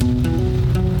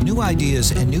New ideas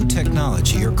and new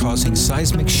technology are causing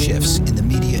seismic shifts in the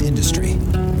media industry.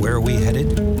 Where are we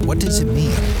headed? What does it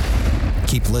mean?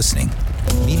 Keep listening.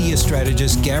 Media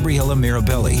strategist Gabriella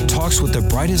Mirabelli talks with the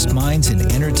brightest minds in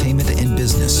entertainment and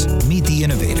business. Meet the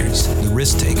innovators, the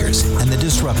risk takers, and the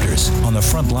disruptors on the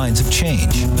front lines of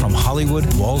change from Hollywood,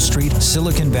 Wall Street,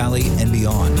 Silicon Valley, and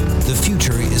beyond. The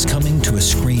future is coming to a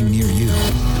screen near you.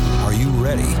 Are you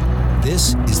ready?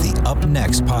 This is the Up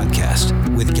Next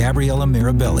podcast with Gabriella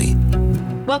Mirabelli.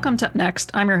 Welcome to Up Next.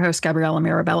 I'm your host, Gabriella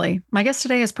Mirabelli. My guest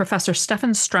today is Professor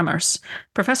Stefan Stremersch.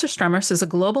 Professor Stremersch is a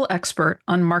global expert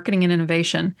on marketing and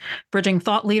innovation, bridging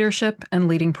thought leadership and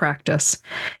leading practice.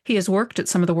 He has worked at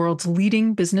some of the world's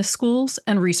leading business schools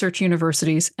and research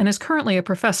universities and is currently a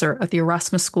professor at the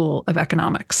Erasmus School of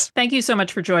Economics. Thank you so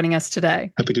much for joining us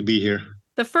today. Happy to be here.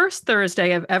 The first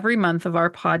Thursday of every month of our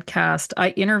podcast,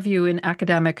 I interview an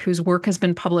academic whose work has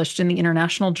been published in the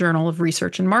International Journal of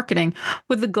Research and Marketing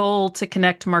with the goal to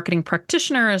connect marketing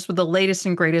practitioners with the latest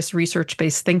and greatest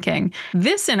research-based thinking.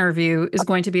 This interview is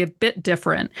going to be a bit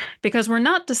different because we're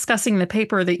not discussing the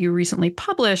paper that you recently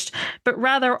published, but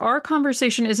rather our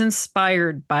conversation is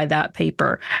inspired by that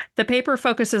paper. The paper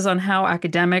focuses on how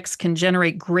academics can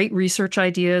generate great research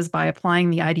ideas by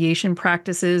applying the ideation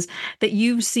practices that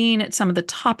you've seen at some of the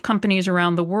top companies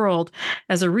around the world.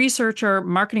 As a researcher,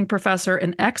 marketing professor,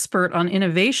 and expert on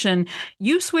innovation,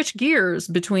 you switch gears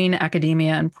between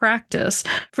academia and practice.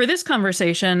 For this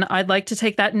conversation, I'd like to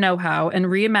take that know-how and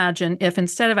reimagine if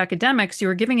instead of academics, you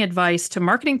were giving advice to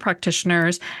marketing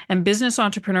practitioners and business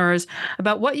entrepreneurs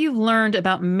about what you've learned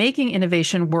about making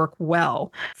innovation work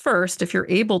well. First, if you're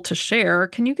able to share,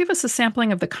 can you give us a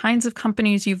sampling of the kinds of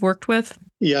companies you've worked with?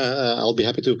 Yeah, I'll be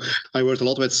happy to. I worked a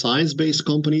lot with science-based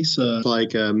companies like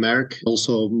Merck,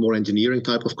 also more engineering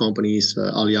type of companies,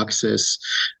 Aliaxis,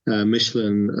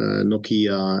 Michelin,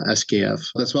 Nokia, SKF,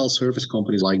 as well as service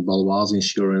companies like Baloise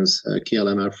Insurance,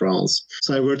 KLM Air France.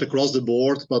 So I worked across the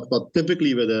board, but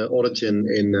typically with an origin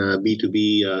in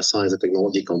B2B science and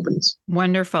technology companies.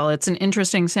 Wonderful. It's an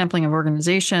interesting sampling of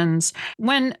organizations.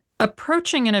 When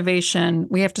approaching innovation,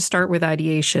 we have to start with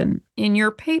ideation. In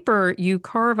your paper, you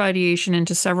carve ideation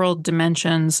into several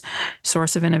dimensions: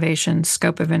 source of innovation,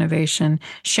 scope of innovation,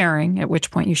 sharing, at which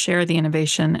point you share the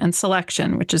innovation, and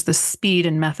selection, which is the speed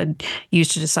and method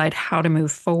used to decide how to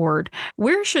move forward.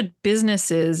 Where should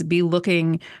businesses be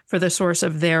looking for the source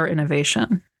of their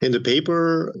innovation? In the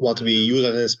paper, what we use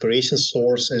as an inspiration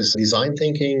source is design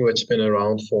thinking, which has been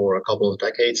around for a couple of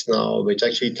decades now, which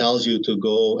actually tells you to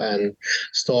go and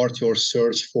start your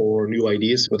search for new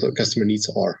ideas, what the customer needs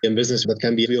are. In business, that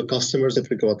can be real customers, that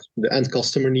what the end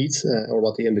customer needs or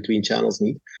what the in-between channels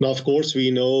need. Now, of course, we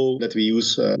know that we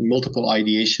use multiple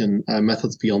ideation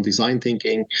methods beyond design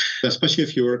thinking, especially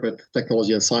if you work with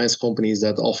technology and science companies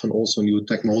that often also new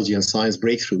technology and science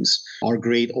breakthroughs are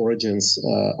great origins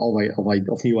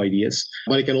of new ideas.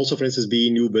 But it can also, for instance, be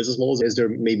new business models. Is there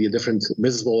maybe a different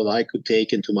business model that I could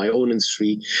take into my own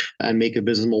industry and make a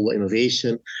business model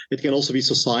innovation? It can also be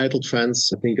societal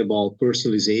trends. Think about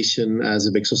personalization as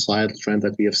a big societal trend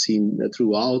that we have seen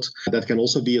throughout. That can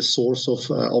also be a source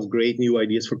of great new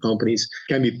ideas for companies.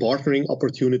 It can be partnering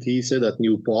opportunities, that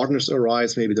new partners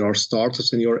arise. Maybe there are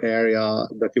startups in your area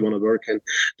that you want to work in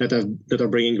that are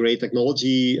bringing great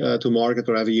technology to market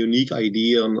or have a unique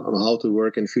idea on how to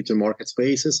work in future market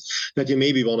spaces that you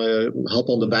maybe want to hop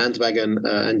on the bandwagon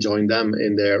and join them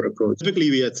in their approach. Typically,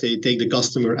 we would say take the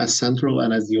customer as central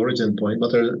and as the origin point,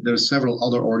 but there are several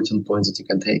other origin points that you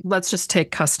can take. Let's just take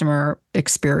customer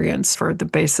experience for the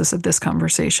basis of this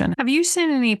conversation. Have you seen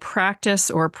any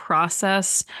practice or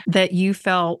process that you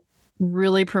felt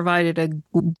really provided a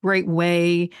great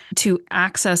way to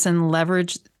access and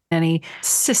leverage any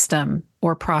system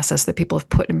or process that people have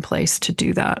put in place to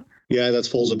do that? Yeah, that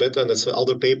falls a bit, and that's the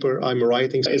other paper I'm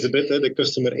writing, is a bit the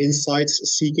customer insights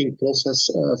seeking process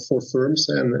for firms,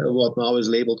 and what now is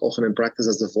labeled often in practice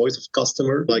as the voice of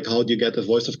customer. Like, how do you get the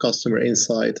voice of customer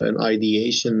insight and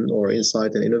ideation or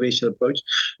insight and innovation approach,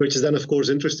 which is then, of course,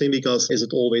 interesting because is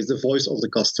it always the voice of the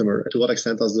customer? To what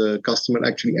extent does the customer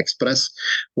actually express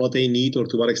what they need, or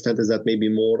to what extent is that maybe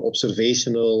more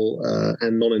observational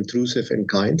and non-intrusive in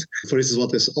kind? For instance,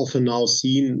 what is often now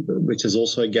seen, which is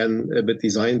also, again, a bit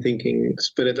design thinking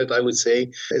spirited, I would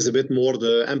say, is a bit more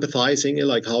the empathizing,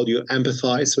 like how do you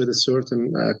empathize with a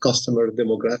certain customer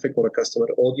demographic or a customer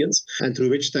audience, and through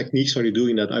which techniques are you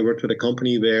doing that? I worked with a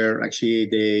company where actually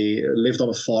they lived on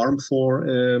a farm for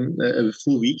a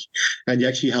full week, and you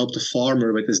actually helped the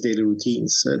farmer with his daily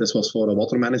routines. This was for a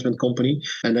water management company,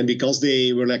 and then because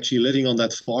they were actually living on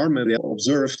that farm, they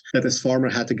observed that this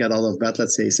farmer had to get out of bed,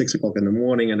 let's say 6 o'clock in the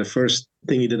morning, and the first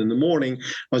thing he did in the morning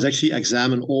was actually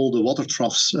examine all the water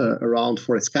troughs around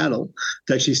for his cattle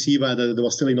to actually see whether there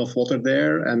was still enough water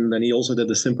there. And then he also did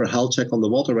a simple health check on the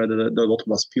water, whether the water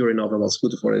was pure enough and was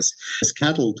good for his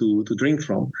cattle to drink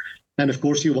from. And of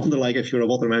course, you wonder, like, if you're a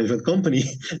water management company,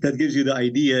 that gives you the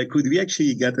idea, could we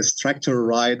actually get this tractor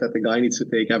ride that the guy needs to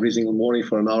take every single morning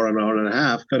for an hour and a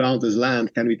half around his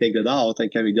land? Can we take that out?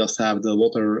 And can we just have the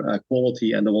water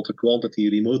quality and the water quantity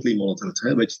remotely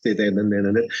monitored, which they did.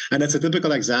 And that's a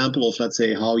typical example of, let's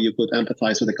say, how you could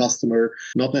empathize with the customer,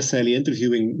 not necessarily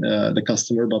interviewing the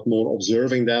customer, but more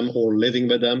observing them or living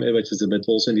with them, which is a bit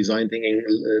also in design thinking,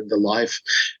 the life,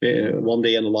 one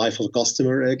day in the life of a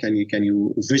customer.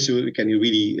 Can you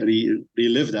really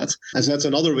relive that? And so that's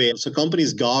another way. So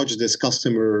companies gauge this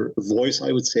customer voice,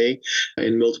 I would say,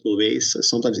 in multiple ways,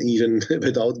 sometimes even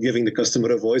without giving the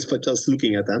customer a voice, but just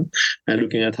looking at them and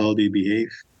looking at how they behave.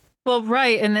 Well,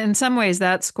 right. And in some ways,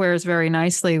 that squares very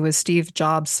nicely with Steve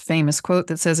Jobs' famous quote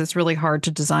that says it's really hard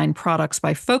to design products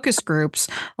by focus groups.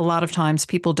 A lot of times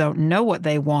people don't know what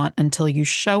they want until you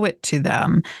show it to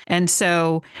them. And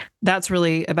so that's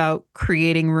really about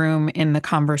creating room in the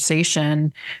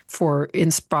conversation for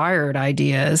inspired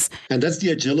ideas. And that's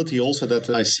the agility also that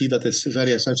I see that is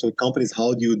very essential in companies.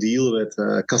 How do you deal with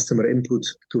customer input?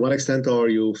 To what extent are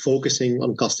you focusing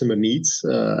on customer needs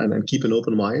and keep an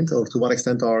open mind? Or to what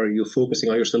extent are you focusing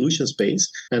on your solution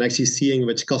space and actually seeing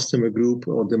which customer group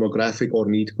or demographic or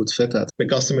need could fit that? The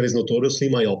customer is notoriously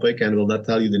myopic and will not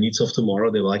tell you the needs of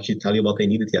tomorrow. They will actually tell you what they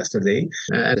needed yesterday.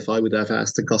 And if I would have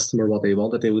asked the customer what they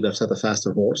wanted, they would have set a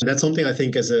faster horse. And that's something I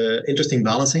think is an interesting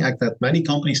balancing act that many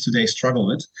companies today struggle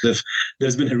with. If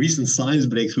there's been a recent science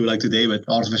breakthrough like today with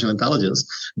artificial intelligence,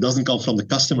 it doesn't come from the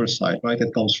customer side, right?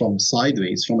 It comes from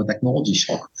sideways, from a technology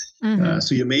shock. Mm-hmm.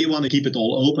 So you may want to keep it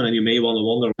all open and you may want to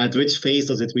wonder at which phase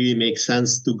does it really make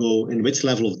sense to go in which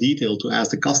level of detail to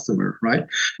ask the customer, right?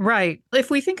 Right.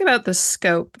 If we think about the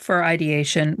scope for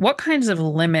ideation, what kinds of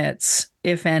limits,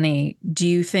 if any, do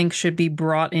you think should be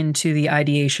brought into the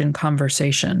ideation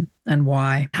conversation and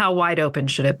why? How wide open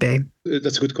should it be?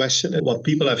 That's a good question. What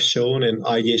people have shown in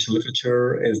ideation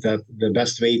literature is that the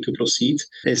best way to proceed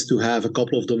is to have a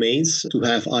couple of domains to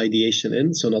have ideation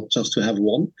in, so not just to have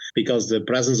one, because the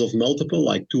presence of multiple,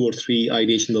 like 2 or 3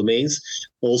 ideation domains,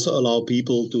 also allow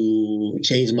people to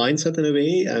change mindset in a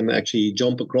way and actually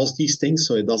jump across these things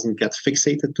so it doesn't get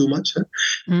fixated too much.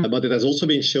 But it has also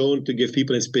been shown to give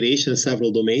people inspiration in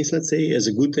several domains, let's say, is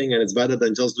a good thing, and it's better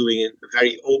than just doing a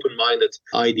very open-minded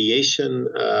ideation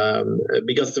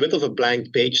because it's a bit of a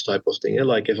blank page type of thing.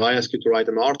 Like if I ask you to write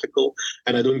an article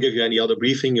and I don't give you any other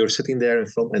briefing, you're sitting there in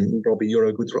front, and probably you're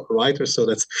a good writer, so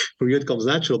that's for you it comes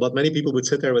natural. But many people would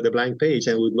sit there with a blank page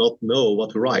and would not know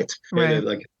what to write. Right.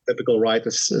 Like typical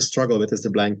writers struggle with is the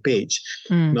blank page.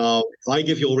 Now, if I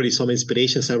give you already some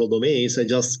inspiration in several domains, it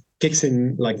just kicks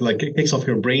in it kicks off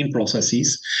your brain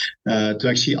processes to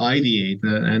actually ideate.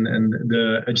 And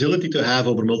the agility to have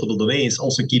over multiple domains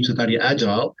also keeps it very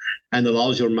agile and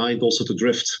allows your mind also to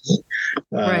drift.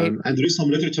 Right. And there is some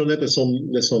literature on that. There's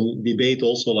some debate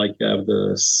also, like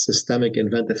the systemic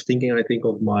inventive thinking, I think,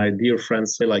 of my dear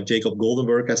friends like Jacob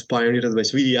Goldenberg has pioneered it,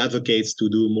 which really advocates to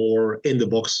do more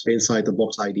inside the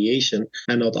box ideation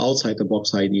and not outside the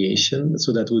box ideation.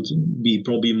 So that would be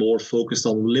probably more focused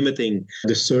on limiting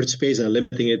the search space and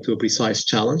limiting it to a precise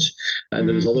challenge. And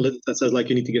there's other literature that says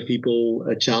you need to give people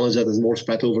a challenge that is more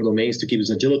spread over domains to keep this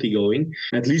agility going.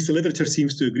 At least the literature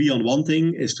seems to agree on one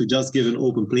thing, is to just give an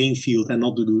open playing field and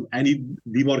not to do any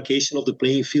demarcation of the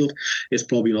playing field is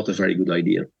probably not a very good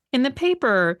idea. In the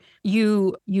paper,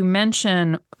 you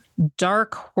mention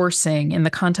dark horsing in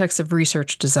the context of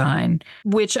research design,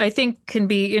 which I think can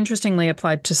be interestingly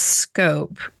applied to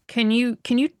scope. Can you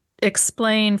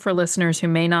explain for listeners who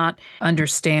may not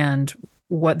understand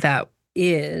what that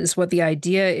is, what the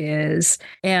idea is,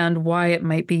 and why it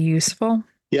might be useful?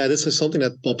 Yeah, this is something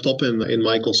that popped up in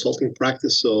my consulting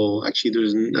practice. So actually,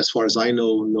 there's, as far as I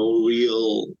know, no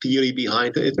real theory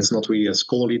behind it. It's not really a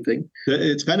scholarly thing.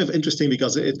 It's kind of interesting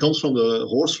because it comes from the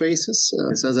horse races.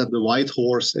 It says that the white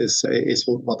horse is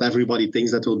what everybody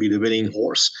thinks that will be the winning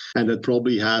horse. And that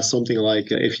probably has something like,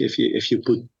 if you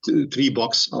put 3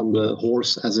 bucks on the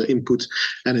horse as an input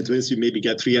and it wins, you maybe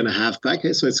get 3.5 back.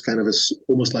 So it's kind of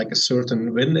almost like a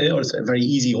certain win, or it's a very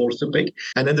easy horse to pick.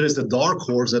 And then there is the dark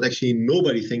horse that actually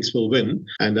nobody thinks will win,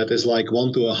 and that is like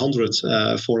 1 to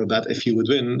 100 for a bet if you would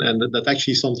win, and that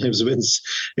actually sometimes wins.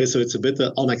 So it's a bit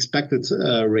an unexpected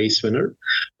race winner.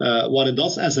 What it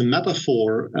does as a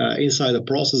metaphor inside the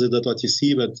process is that what you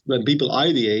see when people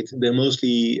ideate, they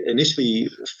mostly initially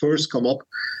first come up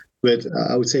with,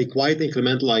 I would say, quite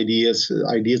incremental ideas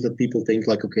that people think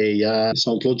like, okay, yeah,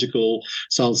 sounds logical,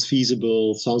 sounds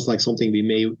feasible, sounds like something we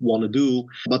may want to do,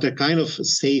 but they're kind of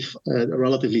safe,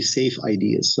 relatively safe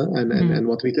ideas. And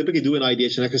what we typically do in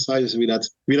ideation exercises, we let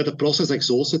the process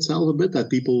exhaust itself a bit, that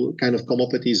people kind of come up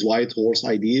with these white horse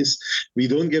ideas. We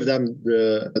don't give them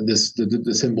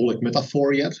the symbolic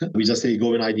metaphor yet. We just say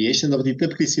go in ideation. But what we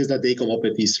typically see is that they come up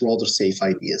with these rather safe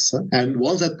ideas. And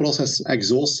once that process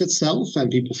exhausts itself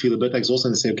and people feel a bit exhausted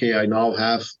and say, okay, I now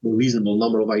have a reasonable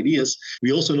number of ideas,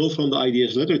 we also know from the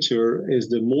ideas literature is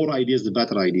the more ideas, the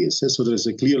better ideas. So there's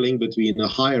a clear link between a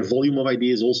higher volume of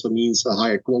ideas also means a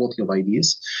higher quality of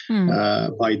ideas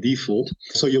by default.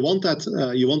 So you want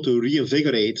to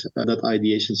reinvigorate that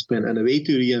ideation spin. And the way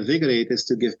to reinvigorate is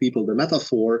to give people the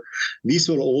metaphor. These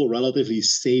were all relatively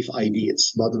safe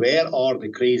ideas, but where are the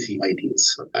crazy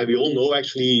ideas? And we all know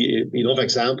actually enough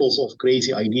examples of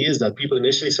crazy ideas that people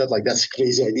initially said, like, that's a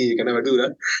crazy idea, you can never do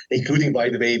that, including, by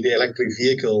the way, the electric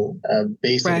vehicle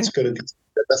based on its current.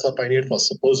 That's what pioneered was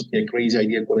supposedly a crazy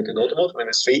idea according to the automotive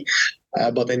industry.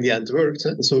 But in the end worked.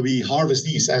 So we harvest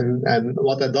these. And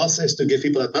what that does is to give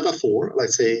people that metaphor,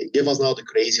 let's say, give us now the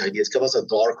crazy ideas, give us the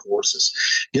dark horses,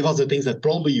 give us the things that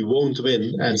probably you won't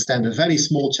win and stand a very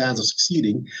small chance of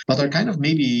succeeding, but are kind of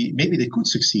maybe they could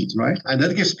succeed, right? And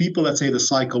that gives people, let's say, the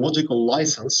psychological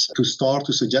license to start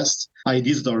to suggest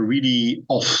ideas that are really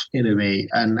off in a way,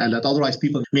 and that otherwise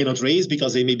people may not raise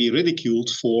because they may be ridiculed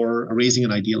for raising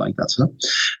an idea like that.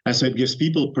 And so it gives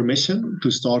people permission to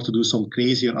start to do some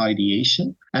crazier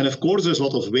ideation. And of course, there's a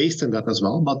lot of waste in that as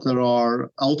well, but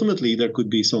there could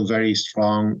be some very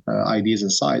strong ideas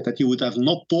inside that you would have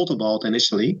not thought about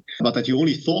initially, but that you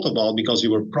only thought about because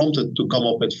you were prompted to come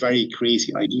up with very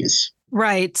crazy ideas.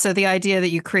 Right. So the idea that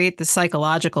you create the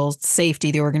psychological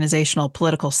safety, the organizational,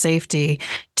 political safety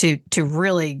to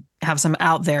really have some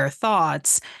out there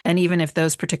thoughts. And even if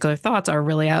those particular thoughts are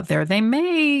really out there, they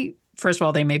may, first of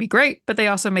all, they may be great, but they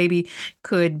also maybe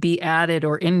could be added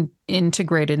or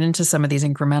integrated into some of these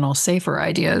incremental, safer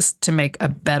ideas to make a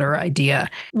better idea.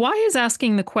 Why is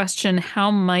asking the question,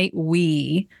 how might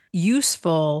we,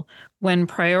 useful when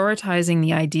prioritizing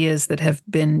the ideas that have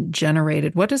been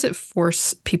generated? What does it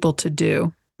force people to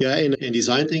do? Yeah, in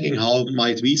design thinking, how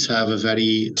might we have a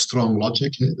very strong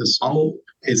logic?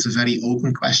 It's a very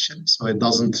open question. So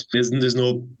there's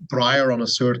no prior on a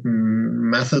certain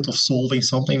method of solving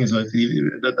something. So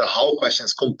the how question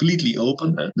is completely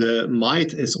open. The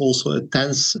might is also a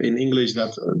tense in English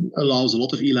that allows a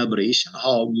lot of elaboration.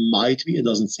 How might we? It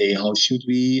doesn't say how should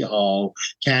we, how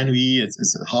can we,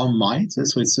 it's how might.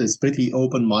 So it's pretty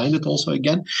open-minded also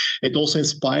again. It also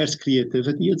inspires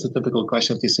creativity. It's a typical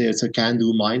question to say it's a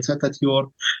can-do mindset that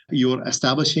you're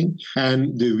establishing.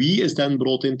 And the we is then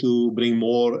brought in to bring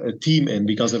more a team in,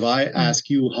 because if I ask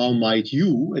you how might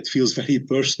you, it feels very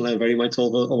personal and very much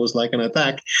almost like an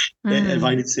attack. If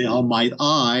I need to say how might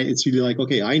I, it's really like,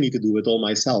 okay, I need to do it all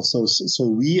myself. So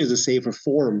we is a safer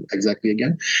form exactly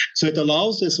again. So it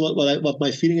allows this, what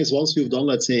my feeling is, once you've done,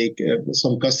 let's say,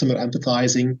 some customer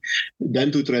empathizing,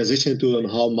 then to transition to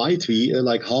how might we,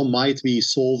 how might we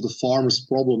solve the farmer's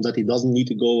problem that he doesn't need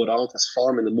to go around his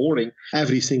farm in the morning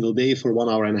every single day for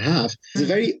 1.5 hours. It's a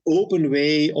very open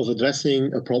way of addressing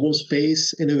a problem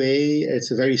space in a way. It's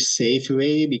a very safe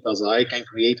way because I can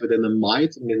create within the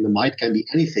might. I mean, the might can be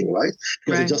anything, right?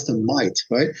 Because it's just a might,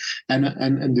 right? And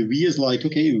the we is like,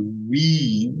 okay,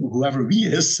 we, whoever we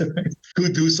is,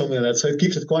 could do something like that. So it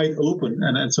keeps it quite open.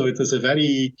 And so it is a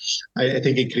very, I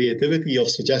think, in creativity of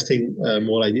suggesting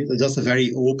more ideas, it's just a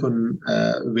very open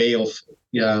way of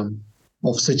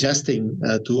suggesting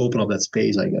to open up that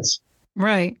space, I guess.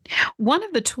 Right. One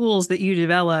of the tools that you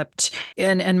developed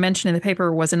and mentioned in the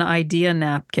paper was an idea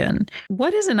napkin.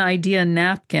 What is an idea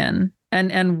napkin,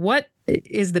 and what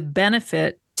is the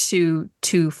benefit to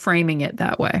framing it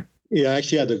that way? Yeah,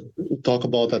 actually, I had to talk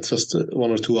about that just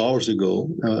 1 or 2 hours ago,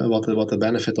 what the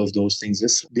benefit of those things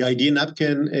is. The idea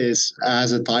napkin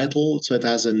has a title, so it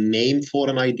has a name for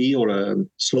an idea or a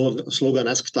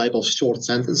slogan-esque type of short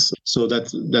sentence, so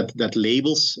that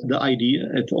labels the idea.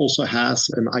 It also has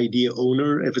an idea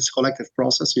owner if it's a collective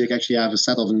process. So you actually have a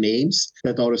set of names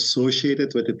that are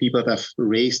associated with the people that have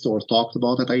raised or talked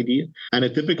about that idea. And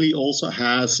it typically also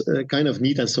has a kind of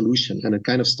need and solution, and it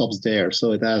kind of stops there.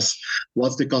 So it has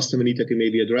what's the customer customer need that you may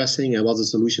be addressing and what's the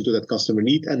solution to that customer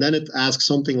need. And then it asks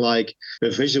something like a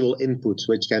visual input,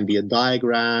 which can be a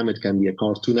diagram, it can be a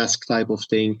cartoonesque type of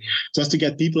thing, just to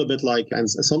get people a bit like, and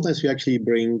sometimes we actually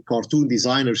bring cartoon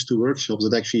designers to workshops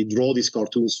that actually draw these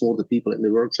cartoons for the people in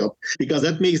the workshop, because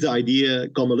that makes the idea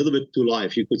come a little bit to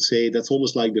life. You could say that's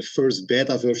almost like the first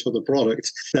beta version of the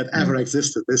product that ever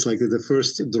existed. It's like the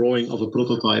first drawing of a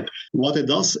prototype. What it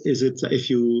does is if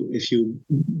you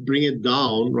bring it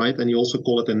down, right, and you also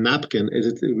call it a napkin, is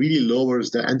it really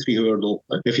lowers the entry hurdle.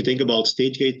 If you think about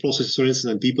stage gate process, for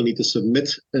instance, and people need to submit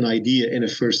an idea in a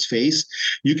first phase,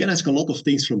 you can ask a lot of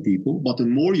things from people, but the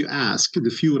more you ask, the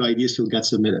fewer ideas you'll get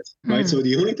submitted, right? So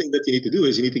the only thing that you need to do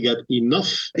is you need to get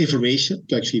enough information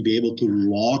to actually be able to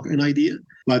log an idea,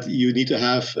 but you need to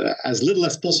have as little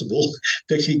as possible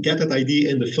to actually get that idea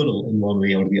in the funnel in one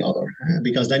way or the other,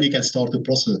 because then you can start to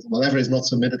process it. Whatever is not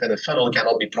submitted in a funnel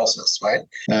cannot be processed, right?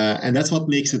 And that's what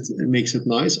makes it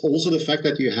nice. Also, the fact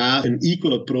that you have an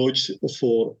equal approach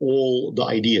for all the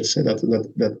ideas,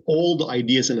 that all the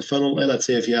ideas in the funnel, let's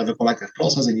say if you have a collective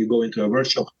process and you go into a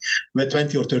workshop with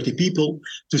 20 or 30 people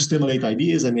to stimulate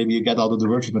ideas, and maybe you get out of the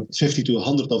workshop with 50 to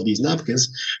 100 of these napkins,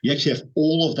 you actually have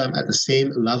all of them at the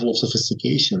same level of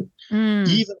sophistication.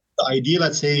 Even the idea,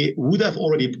 let's say, would have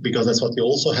already, because that's what you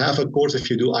also have, of course, if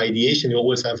you do ideation, you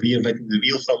always have reinventing the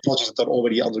wheel from projects that are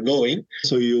already undergoing.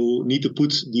 So you need to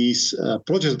put these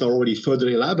projects that are already further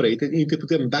elaborated, you need to put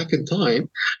them back in time,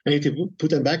 and you need to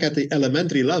put them back at the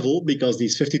elementary level, because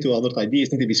these 50 to 100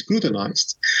 ideas need to be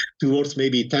scrutinized towards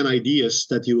maybe 10 ideas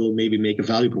that you will maybe make a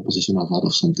value proposition out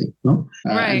of something. No?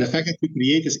 Right. And the fact that we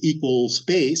create this equal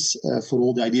space for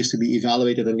all the ideas to be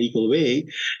evaluated in an equal way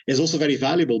is also very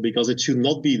valuable, because it should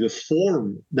not be the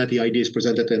form that the idea is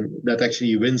presented in that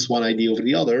actually wins one idea over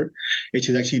the other. It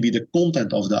should actually be the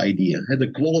content of the idea and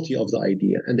the quality of the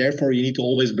idea. And therefore, you need to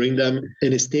always bring them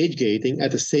in a stage gating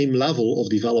at the same level of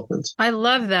development. I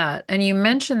love that. And you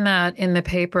mentioned that in the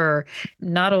paper,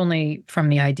 not only from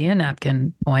the idea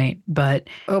napkin point, but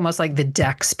almost like the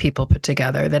decks people put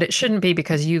together, that it shouldn't be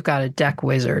because you've got a deck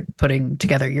wizard putting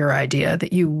together your idea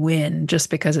that you win just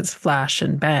because it's flash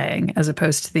and bang, as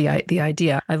opposed to the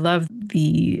idea. I love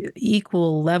the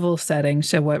equal level setting.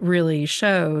 So what really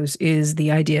shows is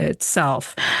the idea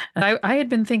itself. I had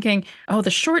been thinking,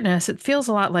 the shortness, it feels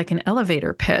a lot like an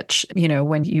elevator pitch,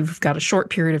 when you've got a short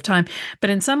period of time. But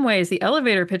in some ways, the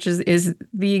elevator pitch is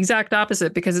the exact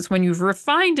opposite, because it's when you've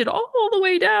refined it all the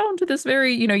way down to this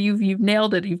very, you've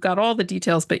nailed it. You've got all the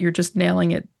details, but you're just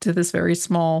nailing it to this very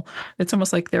small, it's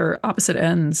almost like they're opposite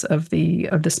ends of the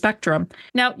spectrum.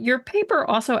 Now, your paper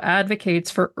also advocates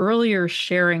for earlier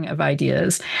sharing of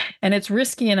ideas. And it's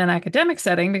risky in an academic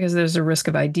setting because there's a risk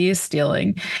of idea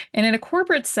stealing. And in a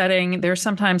corporate setting, there's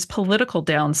sometimes political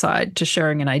downside to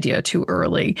sharing an idea too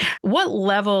early. What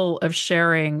level of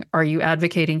sharing are you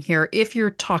advocating here if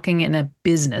you're talking in a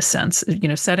business sense,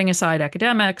 setting aside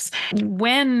academics?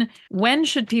 When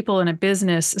should people in a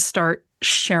business start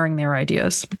sharing their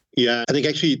ideas? Yeah, I think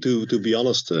actually, to be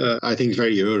honest, I think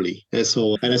very early. And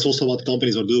it's also what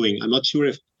companies are doing. I'm not sure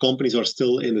if companies are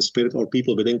still in the spirit, or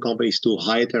people within companies, to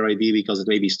hide their idea because it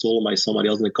may be stolen by somebody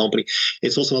else in the company.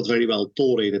 It's also not very well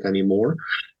tolerated anymore.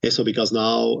 And so because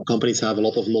now companies have a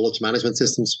lot of knowledge management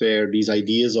systems where these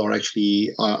ideas are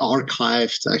actually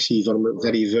archived actually from a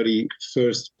very, very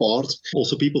first part.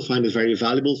 Also, people find it very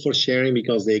valuable for sharing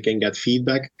because they can get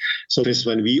feedback. So this is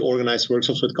when we organize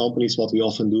workshops with companies, what we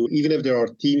often do, even if there are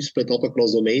teams split up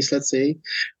across domains, let's say,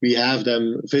 we have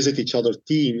them visit each other's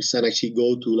teams and actually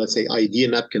go to, let's say, idea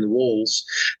napkin walls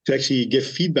to actually give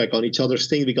feedback on each other's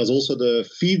thing, because also the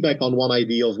feedback on one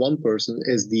idea of one person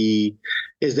is the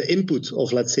input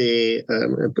of, let's say,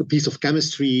 a piece of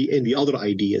chemistry in the other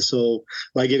idea. So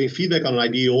by giving feedback on an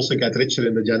idea, you also get richer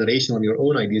in the generation on your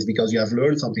own ideas, because you have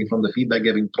learned something from the feedback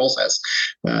giving process,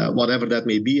 whatever that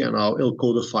may be, and how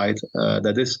ill-codified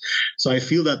that is. So I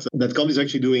feel that companies are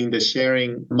actually doing the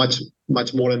sharing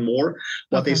much more and more.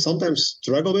 What they sometimes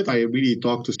struggle with, I really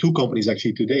talked to 2 companies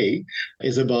actually today,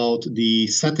 is about the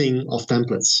setting of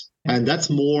templates. And that's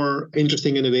more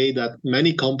interesting in a way that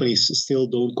many companies still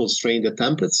don't constrain the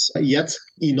templates yet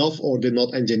enough, or did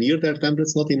not engineer their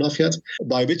templates not enough yet,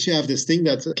 by which you have this thing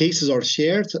that cases are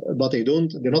shared, but they're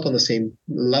not on the same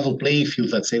level playing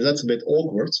field, let's say. That's a bit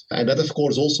awkward. And that, of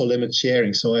course, also limits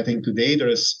sharing. So I think today there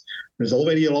is There's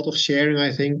already a lot of sharing,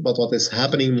 I think, but what is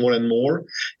happening more and more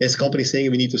is companies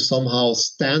saying we need to somehow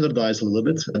standardize a little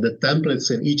bit the templates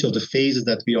in each of the phases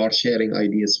that we are sharing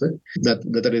ideas with, that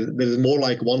there is more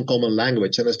like one common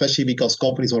language, and especially because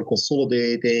companies are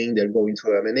consolidating, they're going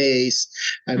through M&As,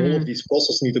 and all of these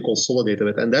processes need to consolidate a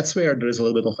bit. And that's where there is a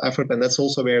little bit of effort, and that's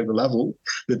also where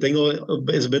the thing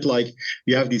is a bit like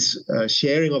you have this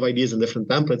sharing of ideas in different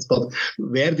templates, but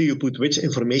where do you put which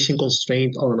information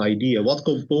constraint on an idea? What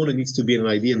component needs to be in an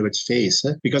idea in which phase?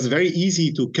 Because it's very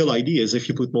easy to kill ideas if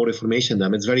you put more information in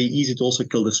them. It's very easy to also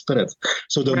kill the spirit.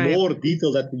 So the more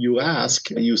detail that you ask,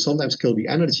 you sometimes kill the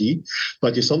energy,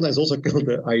 but you sometimes also kill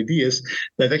the ideas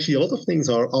that actually a lot of things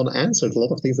are unanswered, a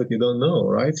lot of things that you don't know,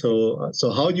 right? So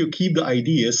how do you keep the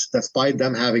ideas despite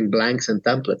them having blanks and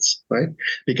templates, right?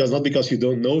 Because not because you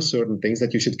don't know certain things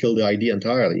that you should kill the idea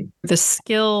entirely. The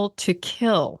skill to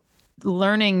kill,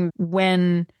 learning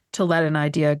when to let an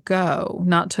idea go,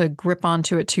 not to grip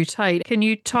onto it too tight. Can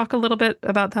you talk a little bit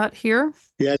about that here?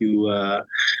 Yeah,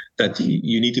 that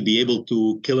you need to be able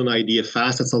to kill an idea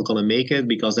fast. That's not going to make it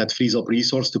because that frees up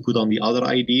resource to put on the other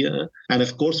idea. And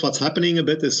of course, what's happening a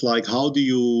bit is like, how do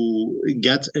you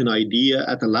get an idea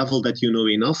at a level that you know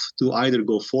enough to either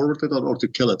go forward with it or to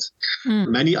kill it?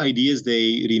 Many ideas,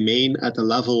 they remain at a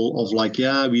level of like,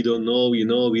 yeah, we don't know, we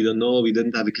don't know, we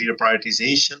didn't have a clear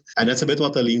prioritization. And that's a bit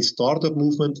what the lean startup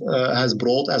movement has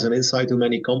brought as an insight to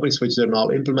many companies, which they're now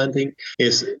implementing,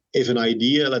 is if an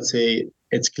idea, let's say,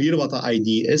 it's clear what the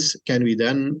idea is, can we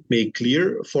then make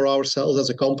clear for ourselves as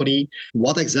a company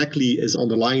what exactly is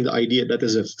underlying the idea that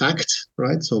is a fact,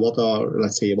 right? So what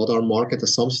are market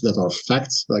assumptions that are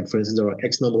facts? Like, for instance, there are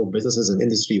X number of businesses in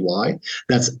industry Y.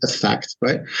 That's a fact,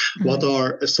 right? What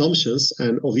are assumptions?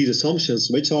 And of these assumptions,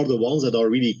 which are the ones that are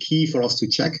really key for us to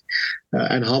check?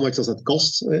 And how much does that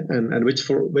cost? And which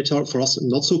are for us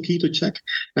not so key to check?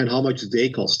 And how much do they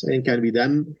cost? And can we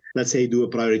then, let's say, do a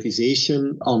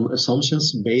prioritization on assumptions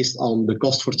based on the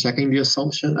cost for checking the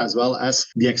assumption, as well as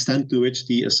the extent to which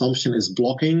the assumption is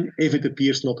blocking, if it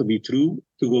appears not to be true,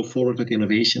 to go forward with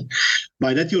innovation.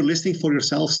 By that, you're listing for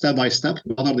yourself step by step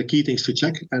what are the key things to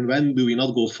check and when do we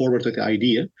not go forward with the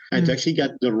idea, and to actually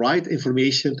get the right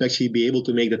information to actually be able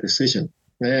to make that decision.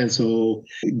 And so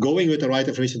going with the right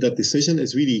information, that decision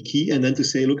is really key. And then to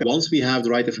say, look, once we have the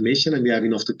right information and we have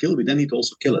enough to kill, we then need to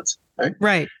also kill it.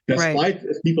 Right. Despite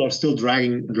if people are still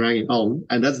dragging on.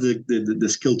 And that's the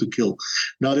skill to kill.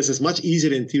 Now, this is much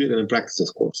easier in theory than in practice,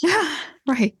 of course. Yeah,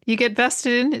 right. You get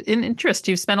vested in interest.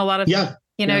 You've spent a lot of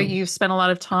you've spent a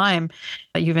lot of time.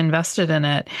 You've invested in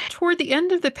it. Toward the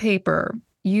end of the paper,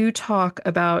 you talk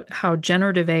about how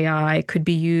generative AI could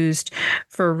be used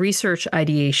for research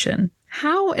ideation.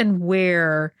 How and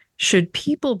where should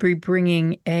people be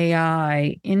bringing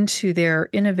AI into their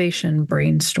innovation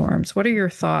brainstorms? What are your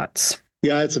thoughts?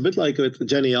 Yeah, it's a bit like with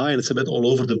Gen AI, and it's a bit all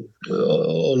over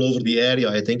the area.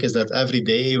 I think is that every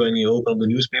day when you open the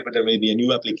newspaper, there may be a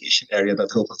new application area that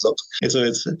opens up. And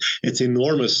so it's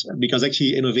enormous because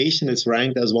actually innovation is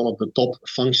ranked as one of the top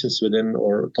functions within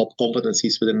or top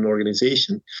competencies within an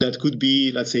organization that could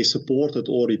be, let's say, supported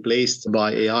or replaced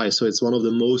by AI. So it's one of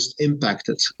the most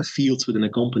impacted fields within a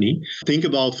company. Think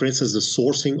about, for instance, the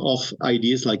sourcing of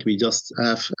ideas, like we just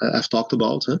have talked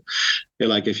about.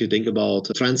 Like if you think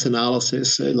about trends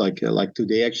analysis, like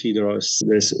today, actually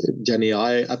there's Gen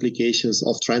AI applications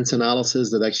of trends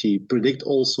analysis that actually predict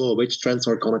also which trends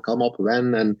are going to come up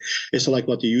when. And it's like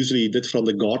what you usually did from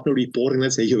the Gartner reporting.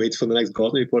 Let's say you wait for the next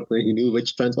Gartner report and you knew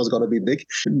which trend was going to be big.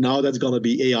 Now that's going to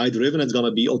be AI driven. It's going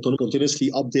to be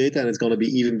continuously updated, and it's going to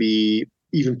be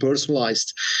even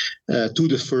personalized to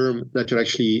the firm that you're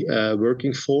actually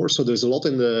working for. So there's a lot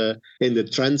in the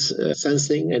trends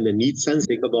sensing and the need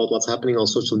sensing about what's happening on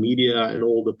social media and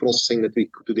all the processing that we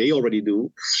today already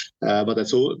do. But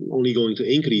that's only going to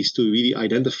increase to really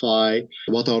identify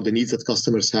what are the needs that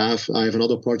customers have. I have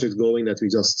another project going that we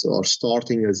just are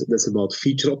starting that's about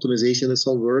feature optimization in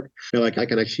some work. Like I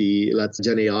can actually let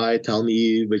Gen AI tell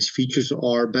me which features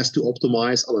are best to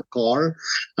optimize on a car.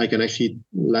 I can actually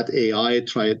let AI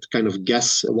try to kind of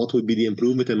guess what would be the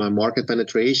improvement in my market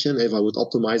penetration if I would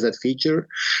optimize that feature.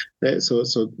 So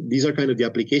these are kind of the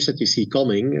applications that you see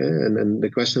coming. And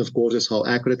the question, of course, is how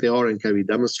accurate they are and can we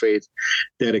demonstrate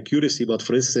their accuracy. But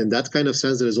for instance, in that kind of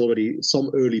sense, there is already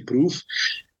some early proof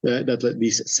that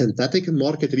these synthetic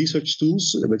market research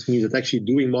tools, which means that actually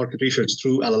doing market research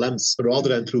through LLMs rather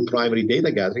than through primary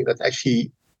data gathering, that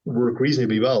actually work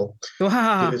reasonably well.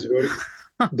 Wow.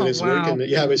 There is work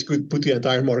which could put the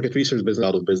entire market research business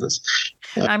out of business.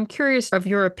 I'm curious of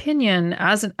your opinion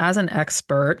as an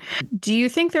expert. Do you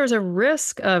think there's a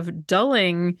risk of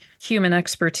dulling human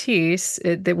expertise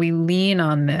that we lean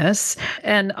on this?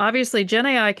 And obviously, Gen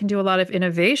AI can do a lot of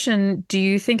innovation. Do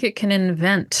you think it can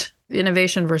invent?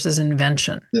 Innovation versus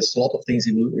invention. There's a lot of things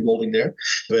evolving there.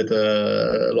 With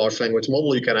a large language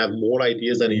model, you can have more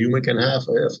ideas than a human can have,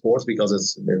 of course, because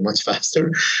it's much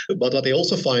faster. But what they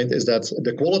also find is that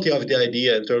the quality of the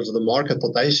idea in terms of the market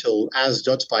potential, as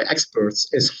judged by experts,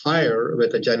 is higher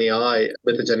with the Gen AI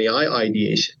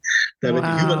ideation than with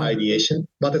the human ideation,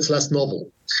 but it's less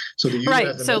novel. So the user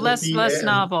has so less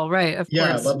novel, right? Of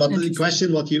course. But the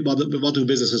question: what do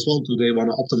businesses want? Do they want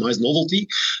to optimize novelty,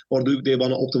 or do they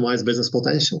want to optimize business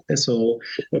potential? And so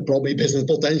probably business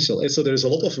potential. And so there's a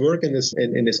lot of work in this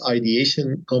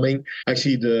ideation coming.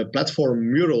 Actually, the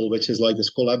platform Mural, which is like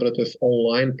this collaborative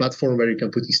online platform where you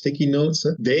can put these sticky notes,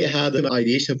 they had an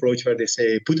ideation approach where they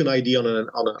say put an idea on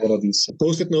one of these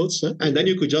post-it notes, and then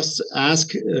you could just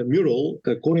ask Mural,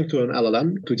 according to an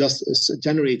LLM, to just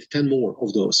generate 10 more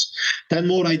of those. 10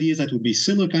 more ideas that would be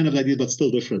similar kind of ideas, but still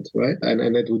different, right?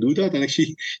 And it would do that. And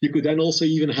actually, you could then also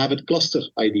even have it cluster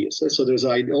ideas. So there's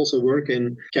also work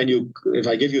in, if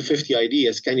I give you 50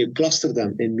 ideas, can you cluster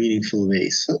them in meaningful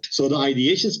ways? So the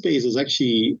ideation space is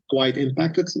actually quite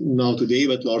impacted now today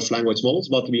with large language models,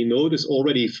 but we know this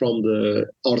already from the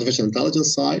artificial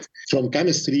intelligence side, from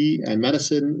chemistry and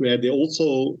medicine, where they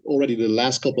also already the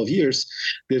last couple of years,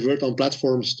 they've worked on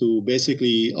platforms to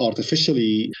basically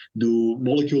artificially do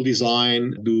molecule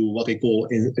design, do what they call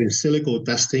in silico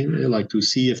testing, like to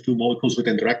see if two molecules would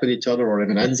interact with each other or if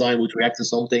an enzyme would react to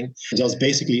something, just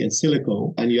basically in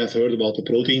silico. And you have heard about the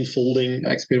protein folding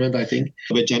experiment, I think,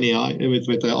 with Gen AI,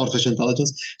 with artificial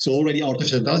intelligence. So already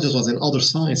artificial intelligence was in other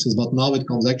sciences, but now it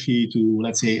comes actually to,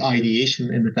 let's say,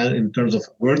 ideation in terms of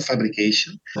word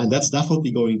fabrication. And that's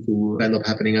definitely going to end up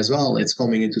happening as well. It's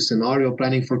coming into scenario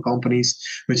planning for companies,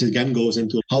 which again goes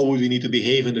into how would we need to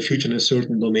behave in the future in a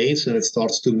certain domain. And it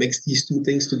starts to mix these two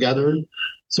things together.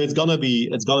 So it's gonna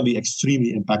be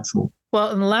extremely impactful. Well,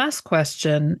 and the last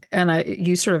question, and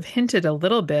you sort of hinted a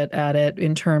little bit at it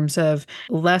in terms of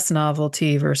less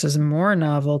novelty versus more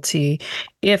novelty.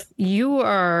 If you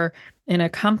are in a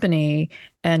company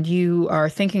and you are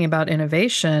thinking about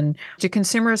innovation, do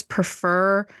consumers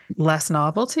prefer less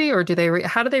novelty, or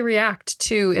how do they react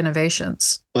to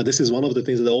innovations? But this is one of the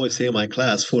things that I always say in my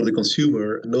class. For the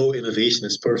consumer, no innovation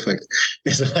is perfect.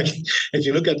 It's like, if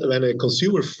you look at when a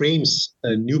consumer frames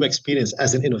a new experience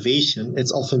as an innovation,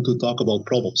 it's often to talk about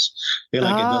problems. They're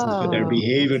like, it doesn't fit their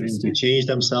behavior, they need to change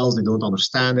themselves, they don't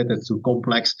understand it, it's too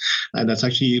complex. And that's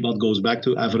actually what goes back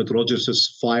to Everett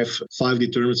Rogers' five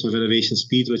determinants of innovation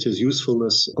speed, which is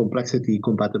usefulness, complexity,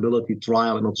 compatibility,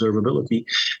 trial, and observability.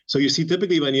 So you see,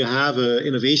 typically when you have an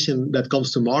innovation that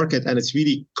comes to market and it's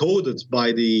really coded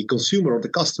by the consumer or the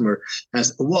customer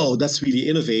as, wow, that's really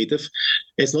innovative,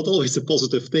 it's not always a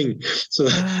positive thing. So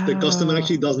the customer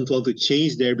actually doesn't want to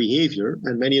change their behavior,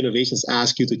 and many innovations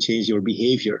ask you to change your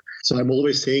behavior. So I'm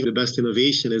always saying the best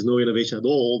innovation is no innovation at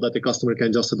all, that the customer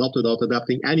can just adopt without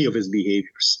adapting any of his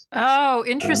behaviors. Oh,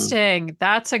 interesting.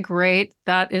 That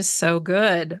is so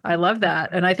good. I love that.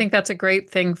 And I think that's a great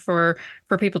thing for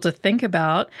people to think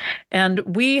about. And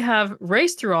we have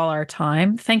raced through all our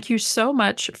time. Thank you so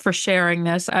much for sharing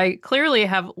this. I clearly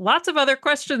have lots of other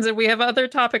questions, and we have other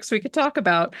topics we could talk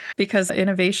about, because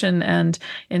innovation and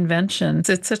inventions,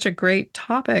 it's such a great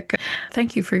topic.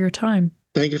 Thank you for your time.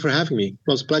 Thank you for having me. It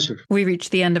was a pleasure. We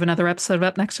reached the end of another episode of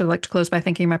Up Next. I'd like to close by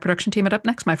thanking my production team at Up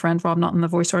Next, my friend Rob Naughton, the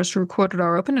voice artist who recorded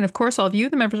our open, and of course, all of you,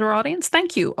 the members of our audience.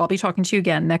 Thank you. I'll be talking to you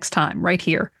again next time, right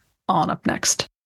here on Up Next.